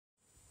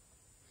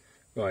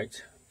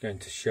Right, I'm going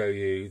to show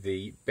you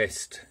the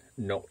best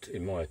knot,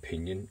 in my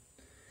opinion,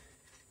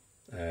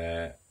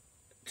 to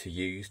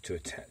use to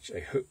attach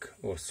a hook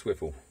or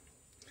swivel.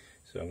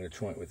 So I'm going to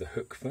try it with the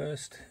hook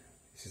first.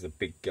 This is a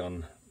Big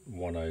Gun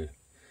 10.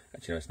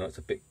 Actually no, it's not, it's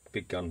a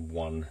Big Gun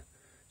 1.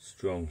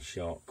 Strong,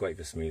 sharp, great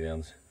for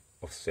smoothounds,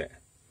 offset.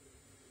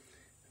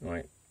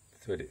 Right,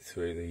 thread it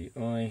through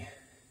the eye,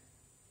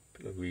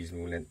 put a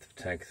reasonable length of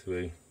tag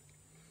through.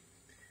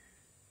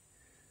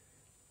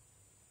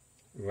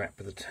 Wrap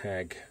the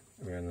tag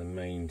around the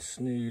main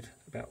snood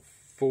about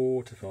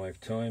 4 to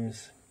 5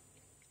 times.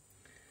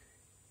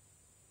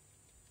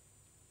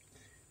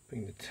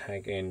 Bring the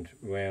tag end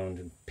round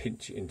and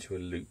pinch it into a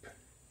loop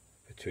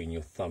between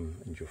your thumb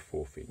and your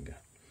forefinger.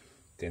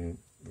 Then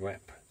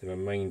wrap the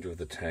remainder of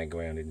the tag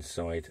around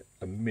inside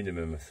a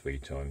minimum of 3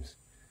 times.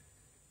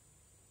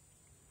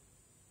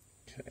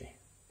 Okay,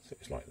 so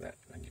it's like that,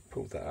 and you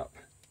pull that up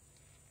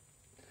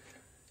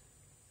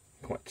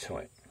quite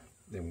tight,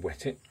 then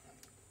wet it.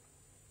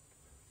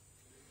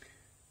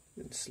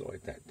 Then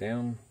slide that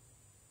down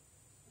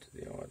to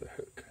the eye of the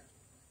hook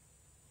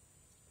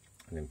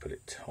and then put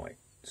it tight,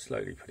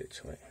 slowly put it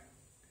tight.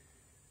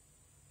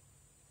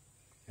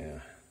 Yeah,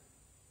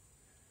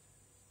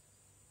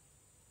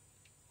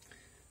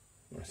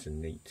 nice and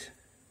neat.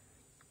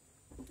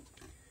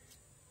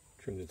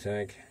 Trim the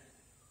tag.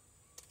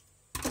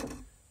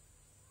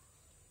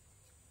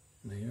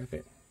 There you have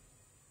it.